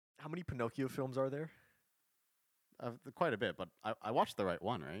How many Pinocchio films are there? Quite a bit, but I watched the right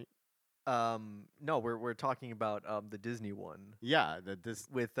one, right? No, we're talking about the Disney one Yeah,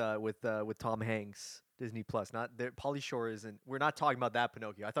 with Tom Hanks, Disney Plus. Not there. Pauly Shore isn't. We're not talking about that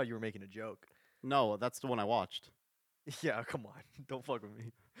Pinocchio. I thought you were making a joke. no, that's the one I watched. Yeah, come on, don't fuck with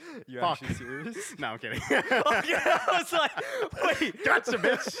me. You're Fuck. actually serious? No, I'm kidding. Okay, I was like, wait, Gotcha,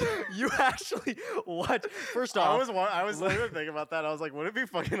 bitch. You actually watch? First I off, was literally thinking about that. I was like, wouldn't it be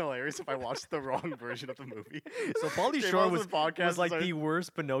fucking hilarious if I watched the wrong version of the movie? so Pauly Came Shore on was, the podcast was like and the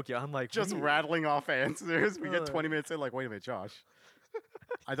worst Pinocchio. I'm like, just what do you- rattling off answers. We get Uh. 20 minutes in, like, wait a minute, Josh.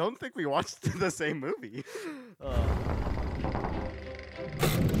 I don't think we watched the same movie.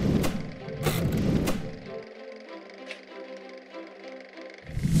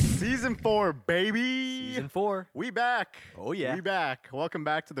 Season 4, baby. Season 4. We back. Oh, yeah. We back. Welcome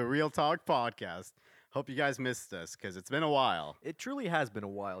back to the Real Talk Podcast. Hope you guys missed us because it's been a while. It truly has been a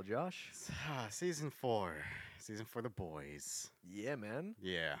while, Josh. Season 4. Season for the boys. Yeah, man.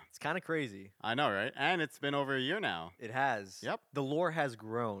 Yeah. It's kind of crazy. I know, right? And it's been over a year now. It has. Yep. The lore has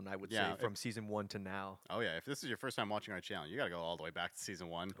grown, I would Yeah, say, from season 1 to now. Oh, yeah. If this is your first time watching our channel, you got to go all the way back to season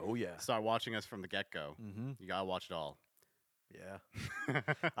 1. Oh, yeah. Start watching us from the get-go. Mm-hmm. You got to watch it all. Yeah.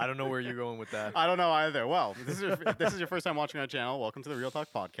 I don't know where you're going with that. I don't know either. Well, if this is your first time watching our channel, welcome to the Real Talk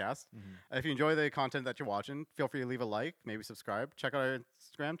Podcast. Mhm. If you enjoy the content that you're watching, feel free to leave a like, maybe subscribe. Check out our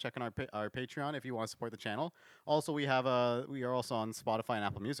Instagram, check out our Patreon if you want to support the channel. Also, we are also on Spotify and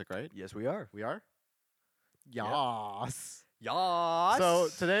Apple Music, right? Yes, we are. We are? Yeah. Yes. Yas. So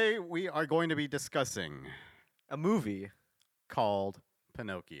today we are going to be discussing a movie, called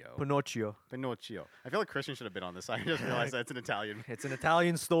Pinocchio. Pinocchio. I feel like Christian should have been on this. I just realized that it's an Italian. It's an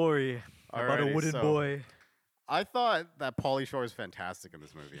Italian story about a Alrighty, wooden so- boy. I thought that Pauly Shore is fantastic in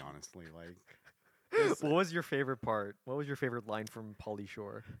this movie, honestly. Like, What was your favorite part? What was your favorite line from Pauly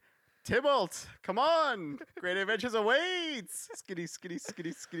Shore? Tybalt, come on! Great adventures awaits! Skitty, skitty,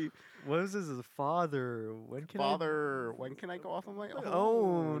 skitty, skitty. What is his father? When can Father, when can I go off on my I own?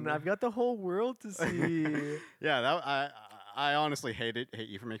 own? I've got the whole world to see. Yeah, I honestly hate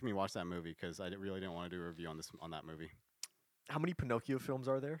you for making me watch that movie because I really didn't want to do a review on that movie. How many Pinocchio films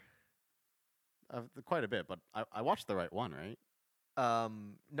are there? Quite a bit, but I watched the right one, right?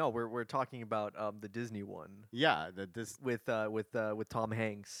 No, we're talking about the Disney one Yeah, with Tom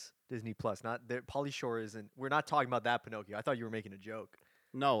Hanks, Disney Plus. Not there. Pauly Shore isn't. We're not talking about that Pinocchio. I thought you were making a joke.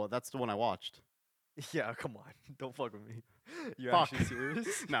 no, that's the one I watched. Yeah, come on, don't fuck with me. You're Fuck. actually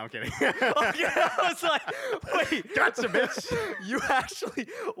serious? No, I'm kidding. Okay, I was like, wait, Gotcha, bitch. You actually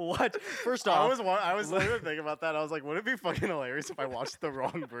watch? First I off, was literally thinking about that. I was like, wouldn't it be fucking hilarious if I watched the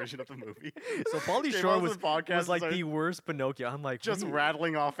wrong version of the movie? so Pauly Came Shore on was the podcast was like and the worst Pinocchio. I'm like, just what do you-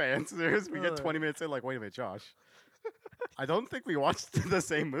 rattling off answers. We get Uh. 20 minutes in, like, wait a minute, Josh. I don't think we watched the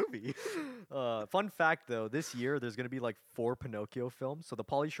same movie. Fun fact though, this year there's gonna be like 4 Pinocchio films. So the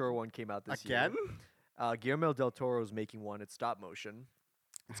Pauly Shore one came out this Again? year. Guillermo del Toro is making one. It's stop motion.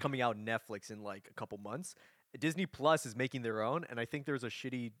 It's coming out on Netflix in like a couple months. Disney Plus is making their own, and I think there's an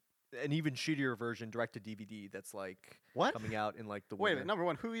even shittier version direct to DVD that's like What? coming out in like the Wait, winter. number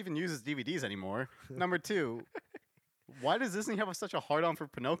one, who even uses DVDs anymore? Number two, why does Disney have such a hard-on for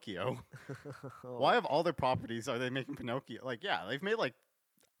Pinocchio? Why of all their properties are they making Pinocchio? Like, yeah, they've made like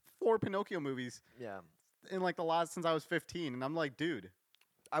 4 Pinocchio movies Yeah, in like the last since I was 15, and I'm like, dude,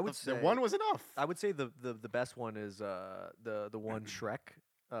 I would the say one was enough. I would say the best one is the one Shrek,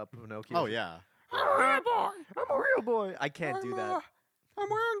 Pinocchio. Oh yeah. I'm a real boy. I'm a real boy. I can't do that. I'm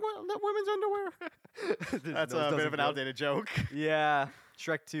wearing women's underwear. That's Those a bit doesn't of an go. outdated joke. Yeah,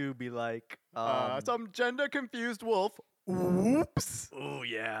 Shrek 2 be like, Some gender confused wolf. Whoops. oh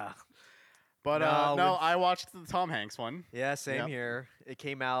yeah, But No, no, with- I watched the Tom Hanks one. yeah, same Yep. here. It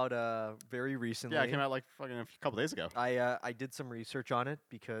came out very recently. Yeah, it came out like fucking a couple days ago. I did some research on it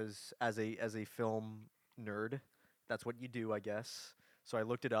because as a film nerd, that's what you do, I guess. So I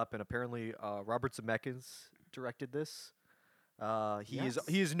looked it up, and apparently Robert Zemeckis directed this. Yes.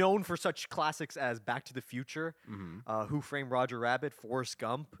 He is known for such classics as Back to the Future, Mm-hmm. Who Framed Roger Rabbit, Forrest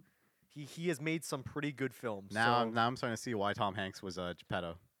Gump. He has made some pretty good films. Now, so, now I'm starting to see why Tom Hanks was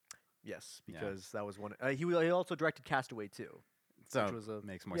Geppetto. yes, Yeah. because that was one. He also directed Castaway too. So Which was a-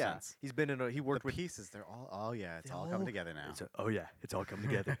 makes more yeah, sense. he's been in. He worked The with. pieces, they're all. Oh yeah, it's They all all- coming together now. Oh yeah, it's all come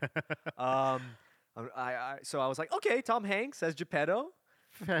together. So I was like, okay, Tom Hanks as Geppetto.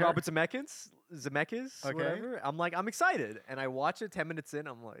 Robert Zemeckis, Okay. whatever. I'm like, I'm excited, and I watch it 10 minutes in.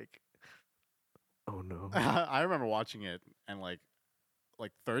 I'm like, oh no. I remember watching it and like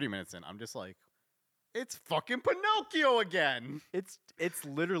 30 minutes in, I'm just like, it's fucking Pinocchio again. It's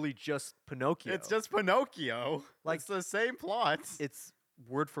literally just Pinocchio. It's just Pinocchio. Like- It's the same plot. it's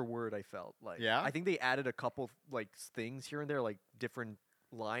word for word. I felt like. Yeah? I think they added a couple like things here and there, like different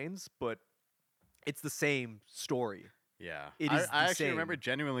lines, but it's the same story. Yeah. It I, is I the actually remember same.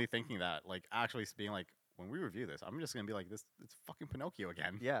 genuinely thinking that, like, actually being like, when we review this, I'm just gonna be like, it's fucking Pinocchio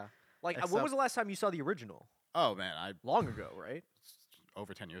again. Yeah. Like, when Except- was the last time you saw the original? Oh man, I Long ago, right?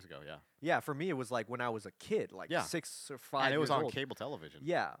 over 10 years ago. Yeah. Yeah, for me it was like when I was a kid, like Yeah. 6 or 5 And it was years on old. cable television.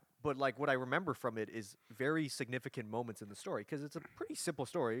 Yeah, but like what I remember from it is very significant moments in the story because it's a pretty simple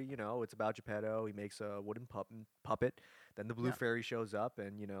story. You know, it's about Geppetto. He makes a wooden puppet. Then the blue Yeah. fairy shows up,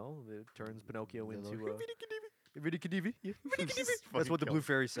 and you know, it turns Pinocchio The into little a. Vidikadivi. Yeah. Just That's fucking what the blue kills-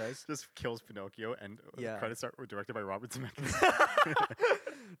 fairy says. Just kills Pinocchio, and Yeah. the credits were directed by Robert Zemeckis.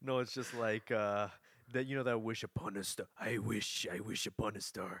 No, it's just like that. You know that wish upon a star. I wish upon a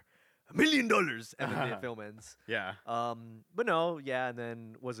star, $1 million, and then the film ends. Yeah. But no, yeah, and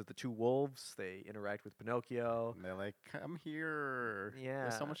then was it the two wolves? They interact with Pinocchio. And they're like, "Come here.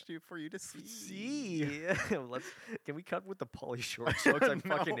 There's so Yeah. much for you to see." See, can we cut with the Pauly Shore jokes? I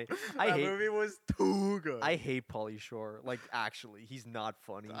fucking hate. That movie was too good. I hate Pauly Shore. Like, actually, he's not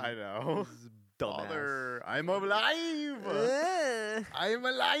funny. I know. He's a dumbass. Father, I'm alive. Eh. I'm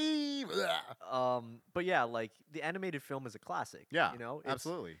alive. But yeah, like the animated film is a classic. Yeah, you know, it's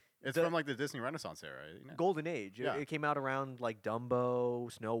absolutely. It's the- from like the Disney Renaissance era. You know? golden age. Yeah. It came out around like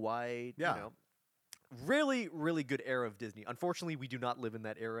Dumbo, Snow White. Yeah. You know. Really, really good era of Disney. Unfortunately, we do not live in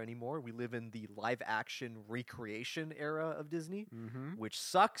that era anymore. We live in the live action recreation era of Disney, Mm-hmm. which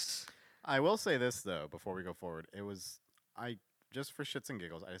sucks. I will say this though, before we go forward, I just for shits and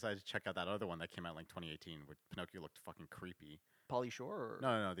giggles, I decided to check out that other one that came out in like 2018, where Pinocchio looked fucking creepy. Pauly Shore? Or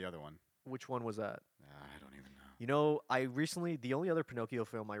No, the other one. which one was that? I don't even know. You know, the only other Pinocchio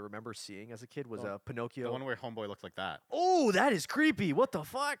film I remember seeing as a kid was Oh, Pinocchio. The one where Homeboy looks like that. Oh, that is creepy. What the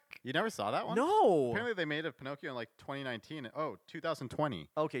fuck? You never saw that one? No. Apparently they made a Pinocchio in like 2019. Oh, 2020.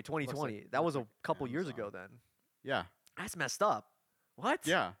 Okay, 2020. like- that was a looks like couple years ago Amazon. then. Yeah, That's messed up. What?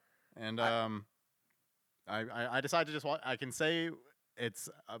 yeah. And I decided to just watch. I can say it's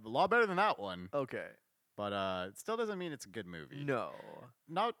a lot better than that one, Okay. but it still doesn't mean it's a good movie. No.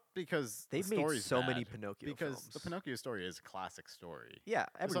 Not because They've the made story's so bad, many Pinocchio because films. the Pinocchio story is a classic story. Yeah,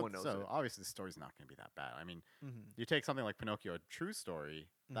 So- everyone knows so it. obviously the story's not going to be that bad. I mean, Mhm. you take something like Pinocchio, a true story,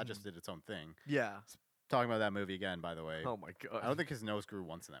 that Mhm. just did its own thing. Yeah. Talking about that movie again, by the way. Oh my god. I don't think his nose grew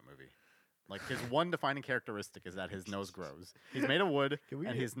once in that movie. Like his one defining characteristic is that his nose grows. He's made of wood, Can we-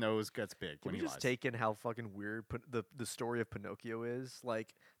 and his nose gets big Can when we he just lies. take in how fucking weird the story of Pinocchio is?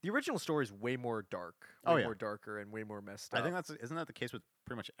 Like the original story is way more dark, Oh, way yeah. more darker, and way more messed up. I think isn't that the case with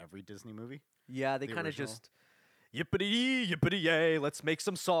pretty much every Disney movie? yeah, they the kind of original. just yippity yippity yay. Let's make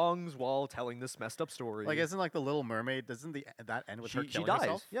some songs while telling this messed up story. Like isn't like the Little Mermaid? Doesn't that end with her she killing dies.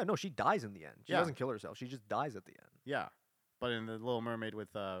 herself? Yeah, no, she dies in the end. She Yeah. doesn't kill herself. She just dies at the end. Yeah, but in the Little Mermaid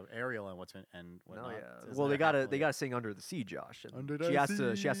with Ariel and whatnot. No, yeah. isn't Well, it they gotta happily- sing under the sea, Josh. and Under she the has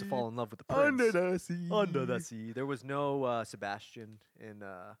to fall sea, in love with the prince. the sea. Under the sea. There was no Sebastian in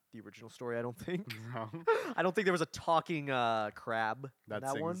the original story. I don't think. No. I don't think there was a talking crab in that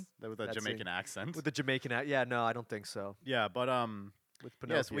that sings one with a that Jamaican sing- accent. with the Jamaican. Yeah, no, I don't think so. Yeah, but With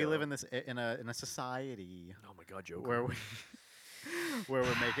Pinocchio. yes, we live in this in a society Oh my God, Joker. where we where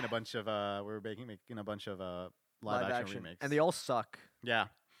we're making a bunch of making a bunch of live action remakes. and they all suck. yeah,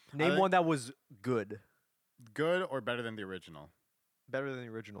 Name think- one that was good, good or better than the original. better than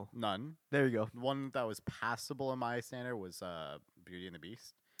the original. None. There you go. One that was passable in my standard was Beauty and the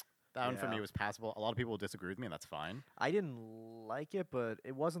Beast. That one for Yeah. me was passable. A lot of people disagree with me, and that's fine. I didn't like it, but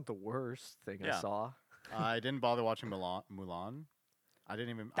it wasn't the worst thing I Yeah. saw. I didn't bother watching Mulan. I didn't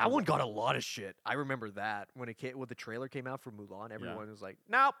even. I That was- one got a lot of shit. I remember that when the trailer came out for Mulan, everyone was like,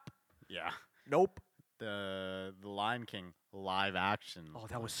 "Nope, Yeah. nope." The Lion King live action. Oh,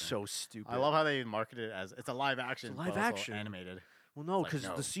 that was something. so stupid. I love how they marketed it as it's a live action, live but also action. animated. Well, no, Like, because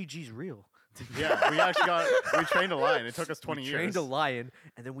no. the CG's real. Yeah, we trained a lion. It took us 20 we years. trained a lion,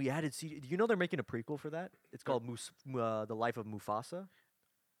 and then we added CG. Do you know they're making a prequel for that? It's called The Life of Mufasa.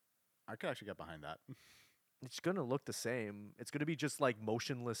 I could actually get behind that. It's gonna look the same. It's gonna be just like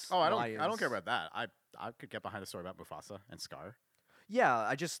motionless. Oh, I lions. don't care about that. I could get behind a story about Mufasa and Scar.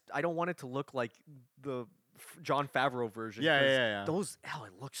 Yeah, I don't want it to look like the John Favreau version. Yeah, 'cause yeah. Those,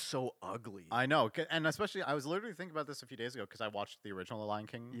 it looks so ugly. I know, and especially I was literally thinking about this a few days ago because I watched the original Lion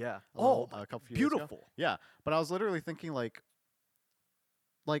King. yeah. A couple few days ago. beautiful. Yeah, but I was literally thinking like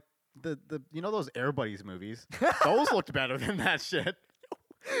the you know those Air Buddies movies? Those looked better than that shit.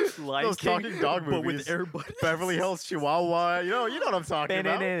 Lion Those King, talking dog but movies. with everybody. Beverly Hills Chihuahua. You know what I'm talking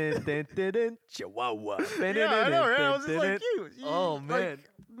about. Chihuahua. Yeah, I know, right? I was just like, cute. Oh, Like,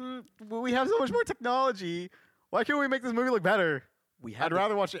 man. we have so much more technology. Why can't we make this movie look better? We have I'd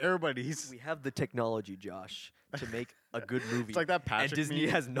rather watch everybody's. we have the technology, Josh, to make a good movie. It's like that Patrick and Disney meme.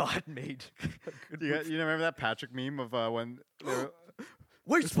 has not made a good movie. You remember that Patrick meme of when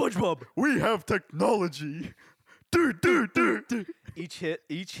Wait, SpongeBob! we have technology. Each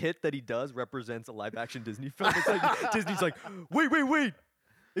hit that he does represents a live action Disney film. It's like Disney's like, wait,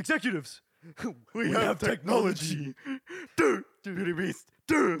 executives, We have technology. Beauty Beast.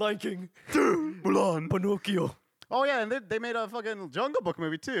 Lion King, Mulan. Pinocchio. Oh yeah, and they made a fucking Jungle Book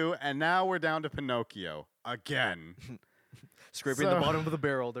movie too, and now we're down to Pinocchio again. Scraping So- the bottom of the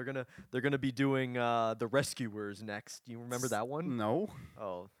barrel. They're gonna be doing the Rescuers next. Do you remember that one? No.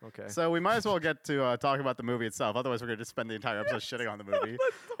 Oh, okay. So we might as well get to talk about the movie itself. Otherwise, we're gonna just spend the entire episode shitting on the movie.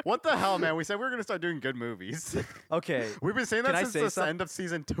 What the hell, man? We said we were gonna start doing good movies. Okay, We've been saying Can that I since say the some- end of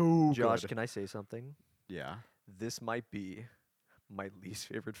season 2. Josh, Good. can I say something? Yeah. This might be my least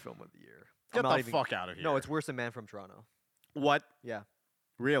favorite film of the year. Get I'm not the even- fuck out of here. No, it's worse than Man from Toronto. what? Yeah.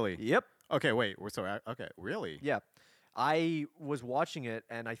 Really? Yep. Okay, wait. We're so okay. Really? Yeah. I was watching it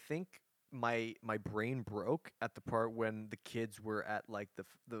and I think my brain broke at the part when the kids were at like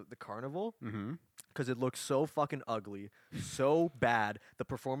the carnival Mm-hmm. because it looked so fucking ugly, so bad. The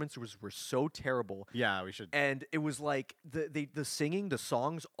performances were so terrible. Yeah, we should. And it was like the singing, the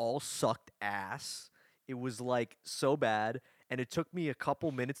songs all sucked ass. It was like so bad, and it took me a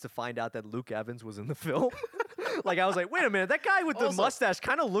couple minutes to find out that Luke Evans was in the film. Like I was like, wait a minute, that guy with the Also- mustache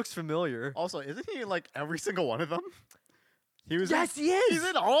kind of looks familiar. Also, isn't he in like every single one of them? He was. Yes, in, he is. He's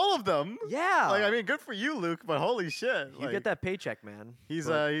in all of them. Yeah. Like I mean, good for you, Luke. But holy shit, You like, get that paycheck, man. He's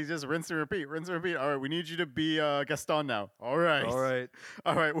But- he's just rinse and repeat, rinse and repeat. All right, we need you to be Gaston now. All right. all right.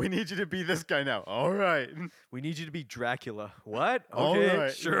 All right, we need you to be this guy now. All right. We need you to be Dracula. What? All Okay,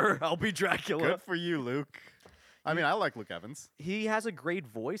 right. sure. I'll be Dracula. Good for you, Luke. I mean, I like Luke Evans. He has a great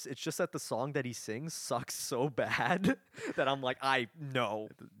voice. It's just that the song that he sings sucks so bad that I'm like, no.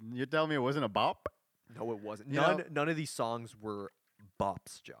 You tell me it wasn't a bop? No, it wasn't. You know- None of these songs were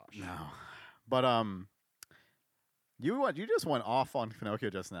bops, Josh. No. But you just went off on Pinocchio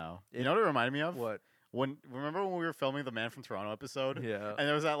just now. You know what it reminded me of? What? Remember when we were filming the Man from Toronto episode? Yeah. And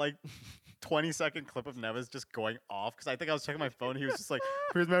there was that like 20-second clip of Neves just going off because I think I was checking my phone. He was just like,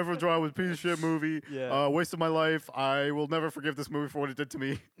 "Here's Man from Toronto was a piece of shit movie. Yeah. Waste of my life. I will never forgive this movie for what it did to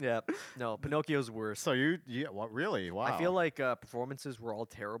me." Yeah. No, Pinocchio's worse. So what really? Wow. I feel like performances were all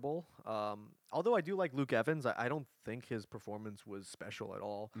terrible. Although I do like Luke Evans, I don't think his performance was special at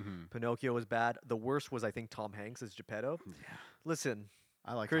all. Mhm. Pinocchio was bad. The worst was, I think, Tom Hanks as Geppetto. Yeah. Listen,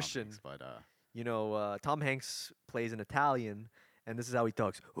 I like Christian. Tom Hanks, but you know, Tom Hanks plays an Italian, and this is how he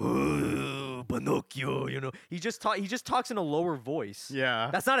talks. Ooh, Pinocchio, you know. He just talks in a lower voice. yeah.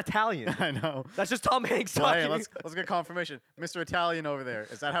 That's not Italian. I know. That's just Tom Hanks Well, talking. hey, let's get confirmation, Mr. Italian over there.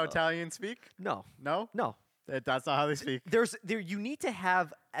 Is that how Italians speak? No, No, no. that's not how they speak. You need to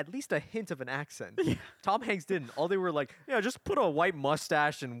have at least a hint of an accent. Tom Hanks didn't. All they were like, yeah, just put a white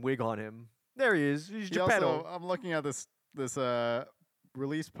mustache and wig on him. There he is. He's He Geppetto. also, I'm looking at this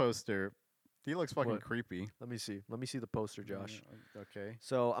release poster. He looks fucking What? creepy. Let me see. Let me see the poster, Josh. Okay.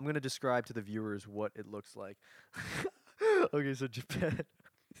 So I'm gonna describe to the viewers what it looks like. Okay, so Japan.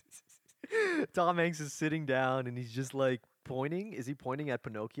 Tom Hanks is sitting down and he's just like pointing. Is he pointing at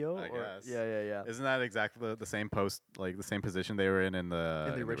Pinocchio? I or- guess. Yeah. Isn't that exactly the same post, like the same position they were in the,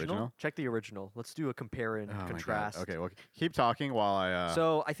 In the original? Check the original. Let's do a compare and Oh my God. contrast. Okay, well, keep talking while I.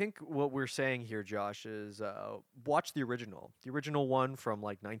 So I think what we're saying here, Josh, is watch the original one from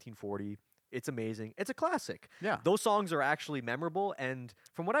like 1940. It's amazing. It's a classic. yeah. Those songs are actually memorable, and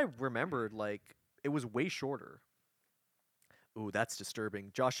from what I remembered, like it was way shorter. Ooh, that's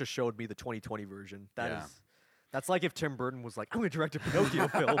disturbing. Josh just showed me the 2020 version. Yeah. That's like if Tim Burton was like, I'm going to direct a Pinocchio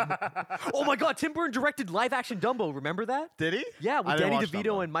film. Oh my God, Tim Burton directed live action Dumbo. Remember that? Did he? Yeah, I with didn't Danny watch DeVito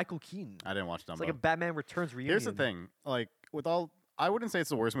Dumbo. and Michael Keaton. I didn't watch Dumbo. It's like a Batman Returns reunion. Here's the thing, like with all, I wouldn't say it's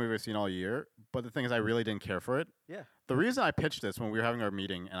the worst movie I've seen all year, but the thing is, I really didn't care for it. Yeah. The reason I pitched this when we were having our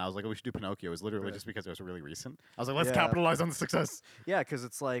meeting and I was like, oh, we should do Pinocchio was literally Right. just because it was really recent. I was like, let's Yeah. capitalize on the success. Yeah, because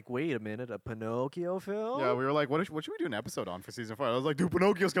it's like, wait a minute, a Pinocchio film? Yeah, we were like, what should we do an episode on for season 4? I was like, dude,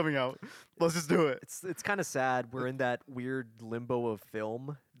 Pinocchio's coming out. Let's just do it. It's kind of sad. We're in that weird limbo of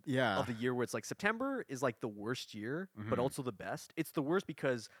film Yeah. of the year where it's like September is like the worst year, but Mhm. also the best. It's the worst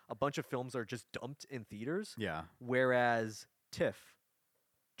because a bunch of films are just dumped in theaters, Yeah. whereas TIFF,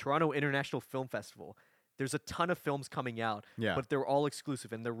 Toronto International Film Festival, there's a ton of films coming out, Yeah. but they're all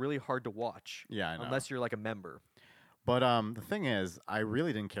exclusive and they're really hard to watch Yeah, I know. unless you're like a member. But the thing is, I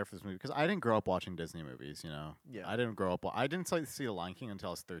really didn't care for this movie because I didn't grow up watching Disney movies. You know, Yeah. I didn't grow up. I didn't see The Lion King until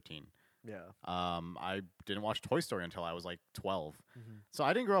I was 13. Yeah. I didn't watch Toy Story until I was like 12. Mm-hmm. So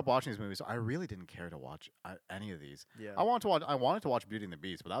I didn't grow up watching these movies. So I really didn't care to watch any of these. Yeah. I wanted to watch Beauty and the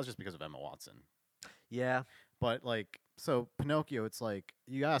Beast, but that was just because of Emma Watson. Yeah. But like, so Pinocchio, it's like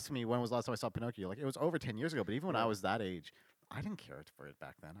you asked me when was the last time I saw Pinocchio. Like it was over 10 years ago. But even when I Yeah. was that age, I didn't care for it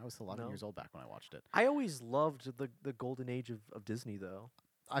back then. I was 11 No. years old back when I watched it. I always loved the golden age of Disney, though.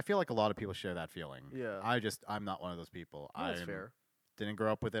 I feel like a lot of people share that feeling. Yeah. I'm not one of those people. No, that's I fair. didn't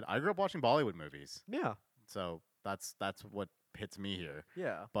grow up with it. I grew up watching Bollywood movies. Yeah. So that's what hits me here.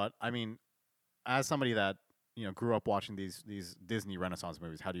 Yeah. But I mean, as somebody that grew up watching these Disney Renaissance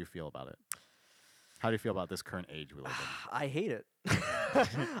movies, how do you feel about it? How do you feel about this current age we live in? I hate it.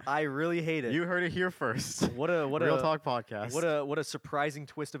 I really hate it. You heard it here first. What a Real Talk Podcast. what a surprising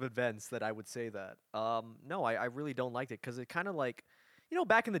twist of events that I would say that. No, I really don't like it because it kind of like,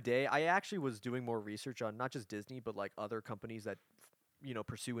 back in the day, I actually was doing more research on not just Disney but like other companies that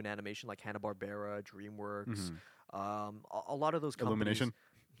pursue an animation like Hanna-Barbera, DreamWorks, a lot of those companies. Illumination.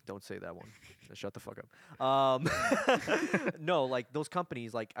 Don't say that one. Shut the fuck up. No, like those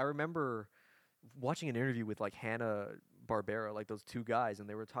companies. Like I remember watching an interview with like Hanna-Barbera, like those two guys, and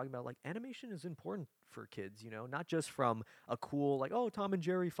they were talking about like animation is important for kids, not just from a cool like, oh, Tom and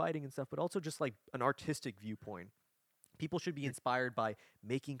Jerry fighting and stuff, but also just like an artistic viewpoint. People should be inspired by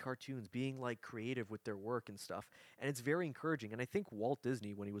making cartoons, being like creative with their work and stuff. And it's very encouraging. And I think Walt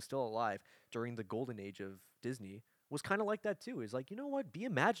Disney, when he was still alive during the golden age of Disney, was kind of like that too. He's like, you know what? Be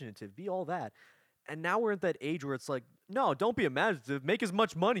imaginative, be all that. And now we're at that age where it's like, no, don't be imaginative. Make as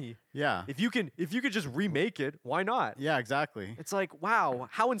much money. Yeah. If you could just remake it, why not? Yeah, exactly. It's like, wow,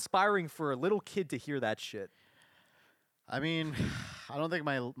 how inspiring for a little kid to hear that shit. I mean, I don't think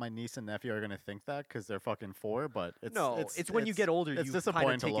my niece and nephew are gonna think that because they're fucking 4. But it's when you get older, it's you disappointing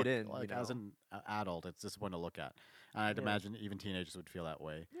kind of take to look, it in. Like as an adult, it's disappointing to look at. And I'd imagine even teenagers would feel that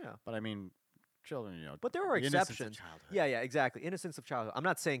way. Yeah. But I mean, children, But there are the innocence of exceptions. childhood. Yeah, exactly. Innocence of childhood. I'm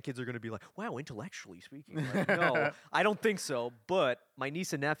not saying kids are going to be like, wow, intellectually speaking. Like, no, I don't think so. But my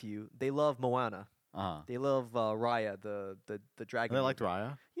niece and nephew, they love Moana. They love Raya, the dragon. They liked movie.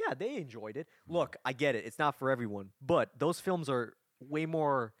 Raya. Yeah, they enjoyed it. Look, I get it. It's not for everyone. But those films are way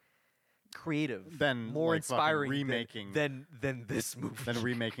more creative, Than, more like, fucking inspiring remaking- than this movie. Then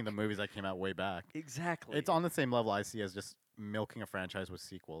remaking the movies that came out way back. Exactly. It's on the same level I see as just milking a franchise with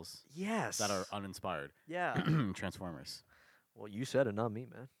sequels Yes. that are uninspired. Yeah. Transformers. Well, you said it, not me,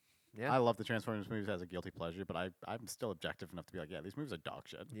 man. Yeah. I love the Transformers movies as a guilty pleasure, but I'm still objective enough to be like, yeah, these movies are dog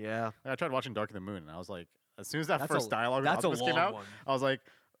shit. Yeah. Like, I tried watching Dark of the Moon, and I was like, as soon as that That's first a- dialogue that's a octopus came long out, one. I was like,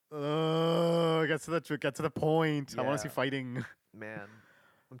 get to the point. I want to see Yeah. fighting. Man,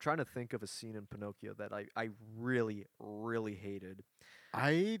 I'm trying to think of a scene in Pinocchio that I really, really hated.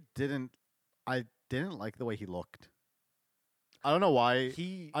 I didn't like the way he looked. I don't know why.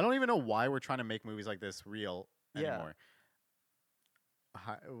 I don't even know why we're trying to make movies like this real Yeah. anymore.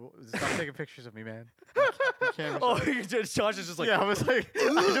 Stop taking pictures of me, man. Oh, Josh is just like, yeah, I was like,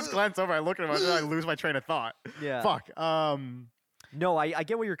 I just glance over, I look at him, and then I lose my train of thought. yeah. Fuck. No, I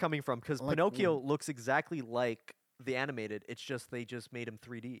get where you're coming from because Like, Pinocchio looks exactly like the animated. It's just they just made him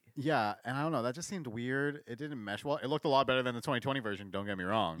 3D. Yeah, and I don't know. That just seemed weird. It didn't mesh well. It looked a lot better than the 2020 version. Don't get me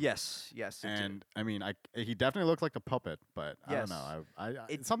wrong. Yes, it did. And I mean, he definitely looked like a puppet, but I don't Yes. know. I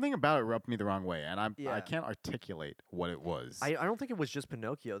It- something about it rubbed me the wrong way, and I Yeah. can't articulate what it was. I don't think it was just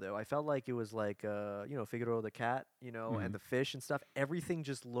Pinocchio though. I felt like it was like Figaro the cat, and the fish and stuff. Everything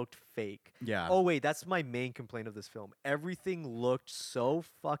just looked fake. yeah. Oh wait, that's my main complaint of this film. Everything looked so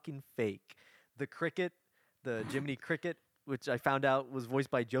fucking fake. The cricket, the Jiminy Cricket, which I found out was voiced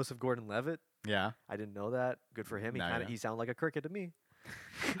by Joseph Gordon-Levitt. Yeah. I didn't know that. Good for him. No, yeah. He sounded like a cricket to me.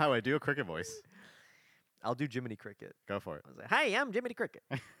 How do I do a cricket voice? I'll do Jiminy Cricket. Go for it. I was like, "Hey, I'm Jiminy Cricket.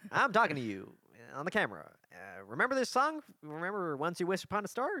 I'm talking to you on the camera. Remember this song? Remember Once You Wish Upon a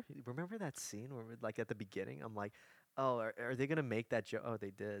Star? Remember that scene where, like, at the beginning, I'm like, oh, are they gonna make that joke? Oh, they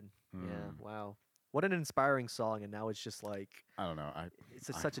did. Yeah. Wow. What an inspiring song, and now it's just like I don't know.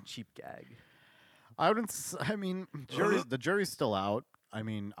 it's such a cheap gag. I wouldn't. I mean, the jury's still out. I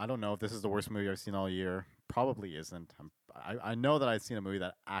mean, I don't know if this is the worst movie I've seen all year. Probably isn't. I know that I've seen a movie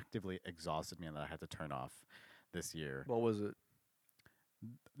that actively exhausted me and that I had to turn off this year. What was it?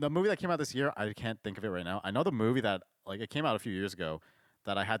 The movie that came out this year, I can't think of it right now. I know the movie that it came out a few years ago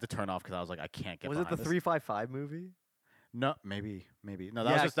that I had to turn off because I was like, I can't get. Was it the this. 355 movie? No, maybe. No,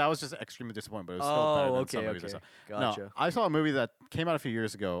 Yeah. that was just extremely disappointing. But it was still better than some movies I saw. Gotcha. No, I saw a movie that came out a few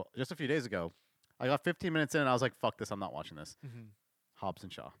years ago, just a few days ago. I got 15 minutes in and I was like, fuck this, I'm not watching this. Hobbs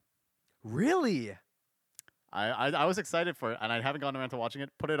and Shaw. Really? I was excited for it and I haven't gotten around to watching it.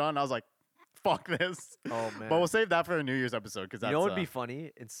 Put it on and I was like, fuck this. Oh man. But we'll save that for a New Year's episode because that's You know what'd be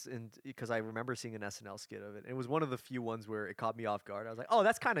funny? It's because I remember seeing an SNL skit of it. It was one of the few ones where it caught me off guard. I was like, "Oh,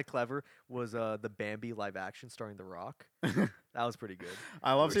 that's kind of clever." Was the Bambi live action starring The Rock? That was pretty good.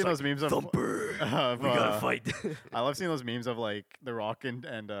 I love Where seeing it's those memes of Thumper. of, We gotta uh, fight. I love seeing those memes of like The Rock and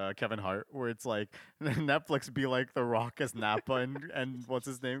Kevin Hart, where it's like Netflix be like The Rock as Nappa and what's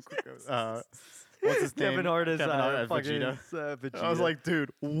his name? What's his name? Kevin Hart as fucking Vegeta. Vegeta. I was like, dude,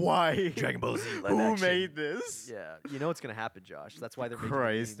 why? Dragon Ball Z. Live Who action. made this? Yeah, you know what's gonna happen, Josh. That's why they're making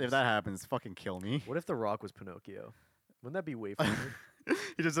Christ, memes. if that happens, fucking kill me. What if The Rock was Pinocchio? Wouldn't that be way funnier?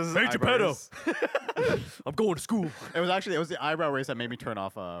 He just does his Hey, eyebrow Geppetto. raise. I'm going to school. It was the eyebrow race that made me turn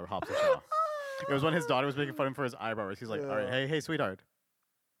off Hobbs and Shaw. It was when his daughter was making fun of him for his eyebrow race. He's like, all right, hey, sweetheart.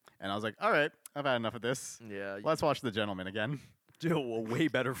 And I was like, all right, I've had enough of this. Yeah, Let's watch The Gentleman again. a way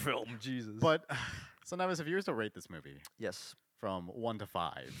better film. Jesus. But so Nevis, if you were to rate this movie yes. from 1 to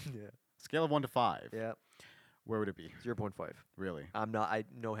 5, Yeah. scale of 1 to 5, Yeah. where would it be? 0.5. Really?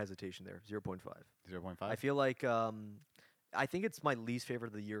 No hesitation there. 0.5. 0.5? I feel like I think it's my least favorite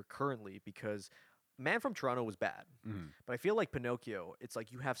of the year currently because Man from Toronto was bad. Mhm. But I feel like Pinocchio, it's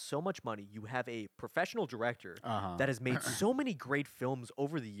like you have so much money, you have a professional director Uh-huh. that has made so many great films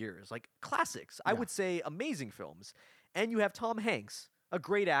over the years, like classics. I Yeah. would say amazing films. And you have Tom Hanks, a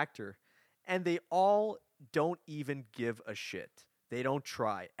great actor, and they all don't even give a shit. They don't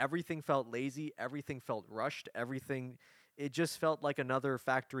try. Everything felt lazy, everything felt rushed, it just felt like another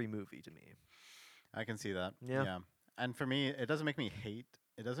factory movie to me. I can see that. Yeah. And for me, it doesn't make me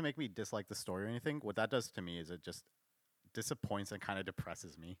dislike the story or anything. What that does to me is it just disappoints and kind of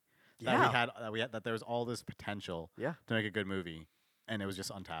depresses me. That there was all this potential Yeah. to make a good movie, and it was just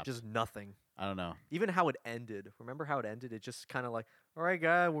untapped. Just nothing. I don't know. Even how it ended. Remember how it ended? It just kind of like, all right,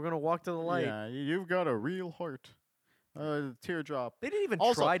 guy, we're gonna walk to the light. Yeah, you've got a real heart. Teardrop. They didn't even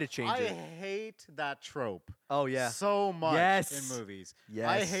Also, try to change I it. hate that trope Oh yeah. so much Yes. in movies. Yes.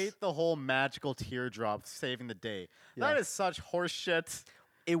 I hate the whole magical teardrop saving the day. Yeah. That is such horse shit.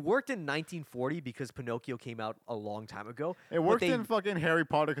 It worked in 1940 because Pinocchio came out a long time ago. It but worked they- in fucking Harry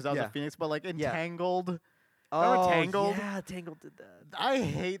Potter because I was Yeah. a phoenix, but like in Yeah. Tangled, Oh, Tangled? Yeah, Tangled did that. I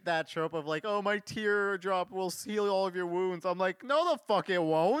hate that trope of like, oh, my teardrop will heal all of your wounds. I'm like, no, the fuck it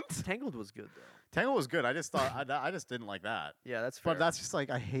won't. Tangled was good though. Tangled was good. I just thought I just didn't like that. Yeah, that's fair. But that's just like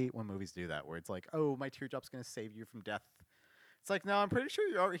I hate when movies do that, where it's like, oh, my teardrop's gonna save you from death. It's like, no, I'm pretty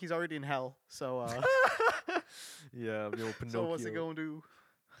sure he's already in hell. So, yeah, the old Pinocchio. so what's it gonna do?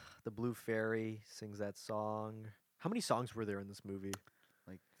 The Blue Fairy sings that song. How many songs were there in this movie?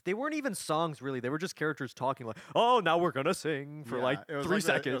 Like- they weren't even songs really. They were just characters talking like, "Oh, now we're gonna sing for Yeah, like it was 3 like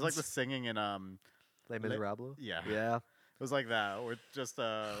seconds." It was like the singing in Les Miserables. yeah. Yeah. It was like that, where just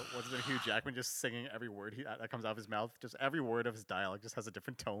what's his name, Hugh Jackman, just singing every word that comes out of his mouth. Just every word of his dialogue just has a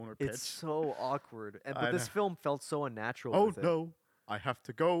different tone or pitch. It's so awkward. I But this know. film felt so unnatural. Oh with it. no, I have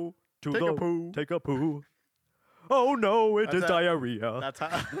to go To take go a poo. Take a poo. Oh no, it That's is it. diarrhea. That's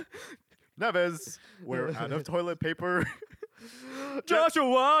how. Neves, we're out of toilet paper.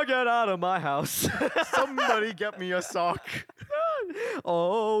 Joshua, get out of my house. Somebody get me a sock.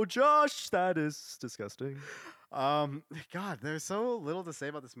 Oh, Josh, that is disgusting. God, there's so little to say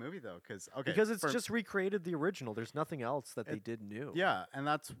about this movie though, because Because it's just recreated the original. There's nothing else that they did new. yeah, and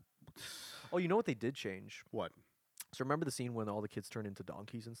that's Oh, you know what they did change? what. So remember the scene when all the kids turn into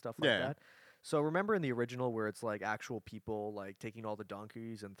donkeys and stuff like Yeah. that? So remember in the original where it's like actual people like taking all the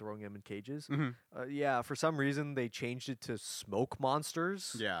donkeys and throwing them in cages? Mhm. Yeah, for some reason they changed it to smoke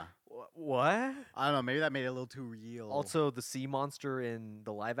monsters. Yeah, What? I don't know. Maybe that made it a little too real. Also, the sea monster in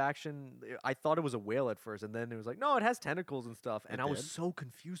the live action, I thought it was a whale at first, and then it was like, no, it has tentacles and stuff. And It I was did? so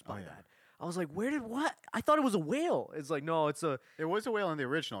confused by yeah. that. I was like, where did what? I thought it was a whale. It's like, no, it's a, it was a whale in the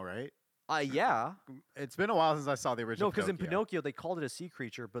original, right? yeah. It's been a while since I saw the original. No, because in Pinocchio, they called it a sea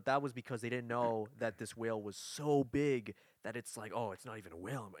creature, but that was because they didn't know that this whale was so big that it's like, oh, it's not even a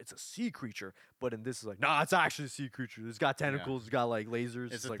whale, it's a sea creature. But in this, is like, nah, it's actually a sea creature. It's got tentacles, it's got like lasers.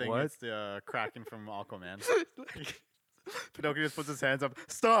 It's It's a like, thing. what? It's the Kraken from Aquaman. Pinocchio just puts his hands up.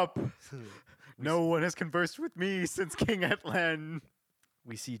 Stop! No one has conversed with me since King Atlan.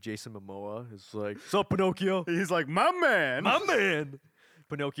 We see Jason Momoa is like, sup, Pinocchio? He's like, my man. My man.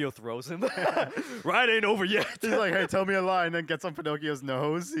 Pinocchio throws him. Ride ain't over yet. He's like, hey, tell me a lie, and then gets on Pinocchio's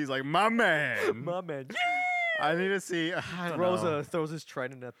nose. He's like, my man. My man. I need to see. I don't know. Throws his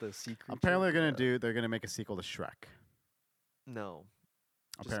trident at the sea creature. Apparently, they're gonna make a sequel to Shrek. No.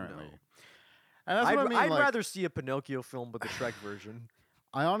 Just Apparently, no. and that's what I mean. I'd like, rather see a Pinocchio film with the Shrek version.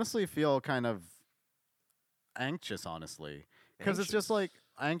 I honestly feel kind of anxious, honestly, because it's just like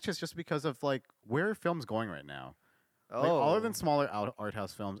anxious just because of like where are films going right now. Like, other than smaller art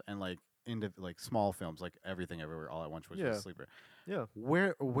house films and like into like small films, like Everything Everywhere All at Once, which was Yeah. a sleeper. Yeah.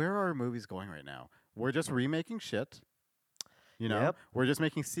 Where are movies going right now? We're just remaking shit. You know, Yep. we're just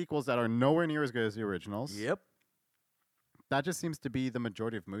making sequels that are nowhere near as good as the originals. Yep. That just seems to be the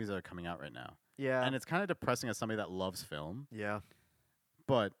majority of movies that are coming out right now. Yeah. And it's kind of depressing as somebody that loves film. Yeah.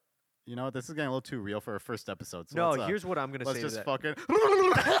 But you know what? This is getting a little too real for our first episode. So No, let's, here's what I'm gonna let's say. just to that. fucking.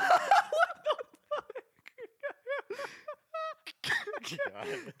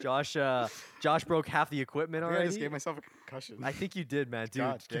 Josh broke half the equipment I already. just gave myself a concussion. I think you did, man, dude.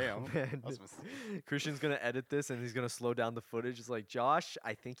 God damn. Man. That was a mistake. Christian's gonna edit this and he's gonna slow down the footage. It's like, Josh,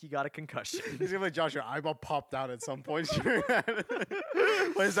 I think you got a concussion. He's gonna be like, Josh, your eyeball popped out at some point. Wait,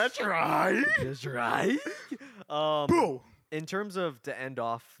 is that right? That's right. Boo! In terms of, to end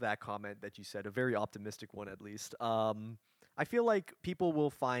off that comment that you said, a very optimistic one at least, I feel like people will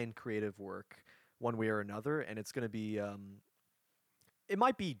find creative work one way or another, and it's going to be, it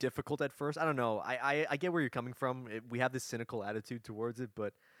might be difficult at first. I don't know. I get where you're coming from. We have this cynical attitude towards it,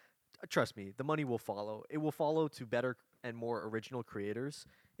 but trust me, the money will follow. It will follow to better and more original creators.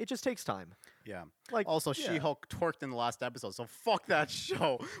 It just takes time. Yeah. Like, Also, yeah. She-Hulk twerked in the last episode, so fuck that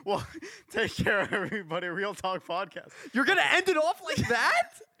show. Well, take care, everybody. Real Talk Podcast. You're going to end it off like that?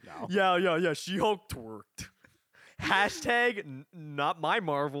 No. Yeah. She-Hulk twerked. Hashtag not my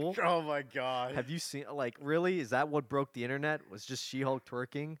Marvel. Oh my god. Have you seen, like, really? Is that what broke the internet? Was just She-Hulk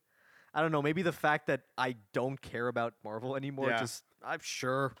twerking? I don't know. Maybe the fact that I don't care about Marvel anymore. Yeah. I'm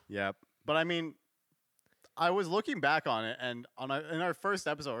sure. Yep. But I mean, I was looking back on it, and in our first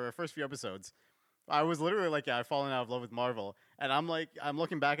episode, or our first few episodes, I was literally like, yeah, I've fallen out of love with Marvel. And I'm like, I'm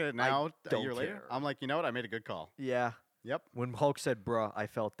looking back at it now, a don't year later. care. I'm like, you know what? I made a good call. Yeah. Yep. When Hulk said bruh, I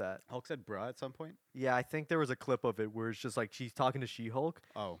felt that. Hulk said bruh at some point. Yeah, I think there was a clip of it where it's just like she's talking to She-Hulk,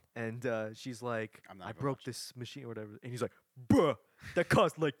 Oh. and she's like, I'm not I even broke watching. this machine or whatever. And he's like, bruh, that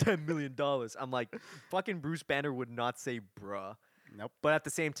cost like $10 million. I'm like, fucking Bruce Banner would not say bruh. Nope. But at the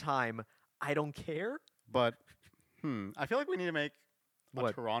same time, I don't care. But, I feel like we need to make a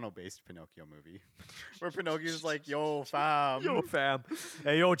What? Toronto-based Pinocchio movie. Where Pinocchio's like, yo, fam. Yo, fam.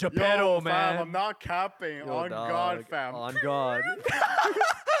 Hey, yo, Yo, Geppetto, fam, man. I'm not capping. Yo, on God, dog. fam. On God.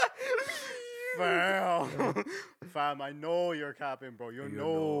 Fam. Fam, I know you're capping, bro. Your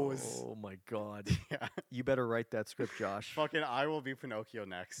nose. Oh, my God. Yeah. You better write that script, Josh. Fucking I will be Pinocchio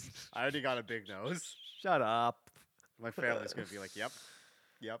next. I already got a big nose. Shut up. My family's going to be like, yep.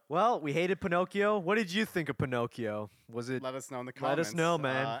 Yep. Well, we hated Pinocchio. What did you think of Pinocchio? Was it... Let us know in the Let comments. us know,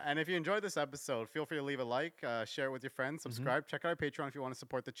 man. And if you enjoyed this episode, feel free to leave a like, share it with your friends, subscribe, check out our Patreon if you want to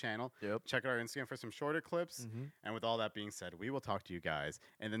support the channel. Yep. Check out our Instagram for some shorter clips. Mhm. And with all that being said, we will talk to you guys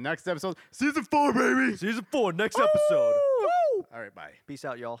in the next episode. Season 4, baby! Season 4, next episode. Woo! All right, bye. Peace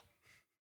out, y'all.